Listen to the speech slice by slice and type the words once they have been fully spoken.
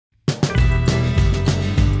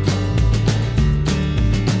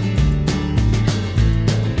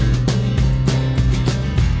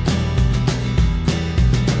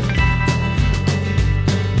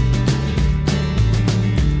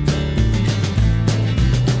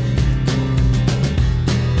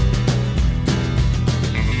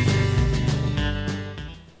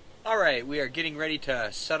getting ready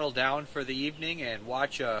to settle down for the evening and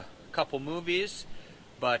watch a couple movies.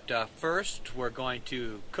 But first, we're going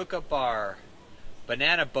to cook up our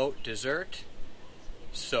banana boat dessert.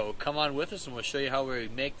 So come on with us and we'll show you how we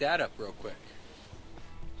make that up real quick.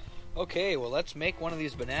 Okay, well, let's make one of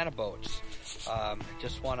these banana boats.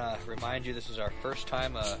 Just want to remind you this is our first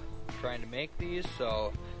time trying to make these,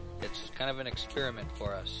 so it's kind of an experiment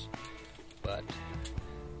for us. But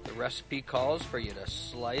the recipe calls for you to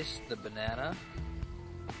slice the banana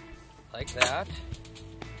like that.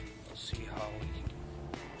 We'll see how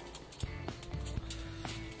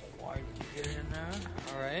wide we can get it in there.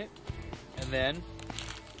 Alright. And then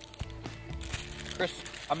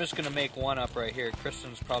I'm just going to make one up right here.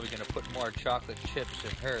 Kristen's probably going to put more chocolate chips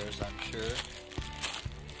in hers, I'm sure.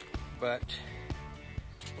 But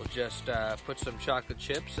we'll just put some chocolate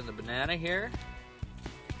chips in the banana here.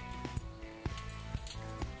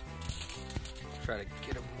 Try to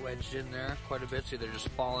get them wedged in there quite a bit so they're just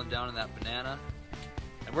falling down in that banana.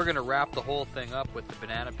 And we're going to wrap the whole thing up with the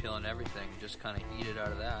banana peel and everything. Just kind of eat it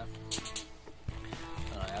out of that.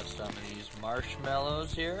 And I add some of these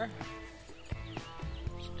marshmallows here.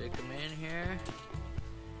 Stick them in here.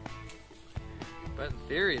 But in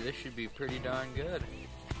theory, this should be pretty darn good.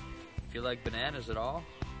 If you like bananas at all.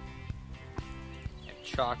 And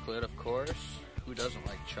chocolate, of course. Who doesn't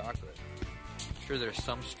like chocolate? I'm sure there's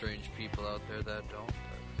some strange people out there that don't.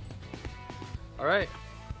 Alright.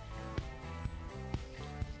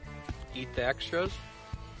 Eat the extras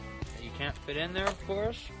that you can't fit in there, of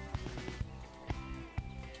course.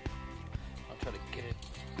 I'll try to get it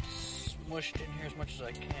smushed in here as much as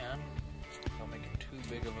I can. Don't make it too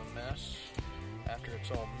big of a mess after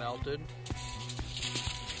it's all melted.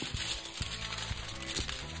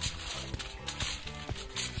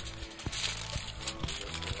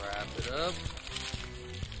 Just wrap it up.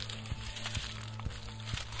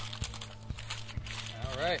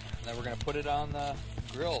 Alright, then we're going to put it on the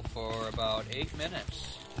grill for about 8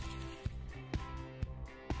 minutes.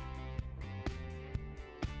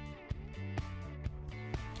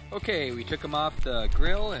 Okay, we took them off the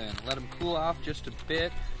grill and let them cool off just a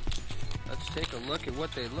bit. Let's take a look at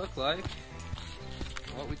what they look like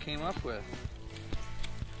and what we came up with.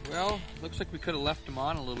 Well, looks like we could have left them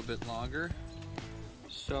on a little bit longer.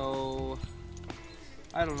 So,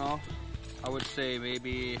 I don't know. I would say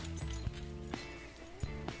maybe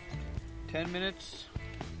 10 minutes,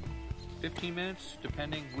 15 minutes,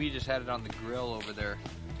 depending. We just had it on the grill over there.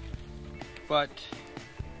 But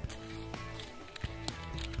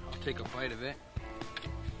I'll take a bite of it.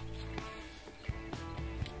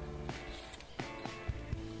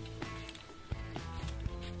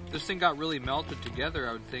 This thing got really melted together.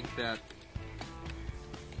 I would think that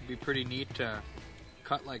it'd be pretty neat to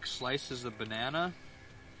cut like slices of banana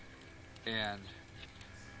and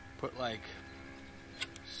put like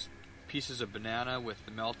pieces of banana with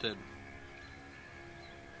the melted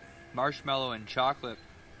marshmallow and chocolate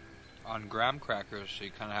on graham crackers, so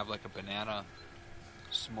you kind of have like a banana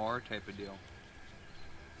s'more type of deal.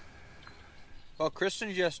 Well,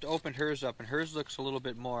 Kristen just opened hers up and hers looks a little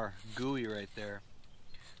bit more gooey right there.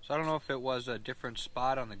 So I don't know if it was a different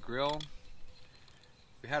spot on the grill.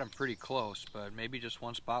 We had them pretty close, but maybe just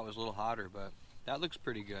one spot was a little hotter, but that looks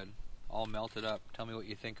pretty good. All melted up. Tell me what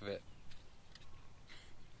you think of it.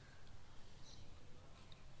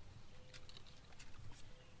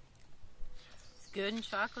 Good and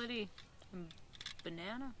chocolatey. And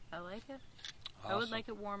banana. I like it. Awesome. I would like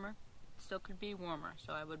it warmer. Still could be warmer,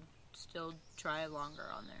 so I would still try longer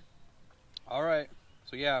on there. Alright.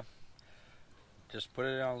 So yeah. Just put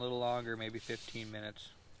it on a little longer, maybe 15 minutes.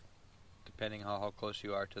 Depending on how close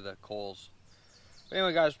you are to the coals. But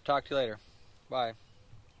anyway guys, talk to you later. Bye.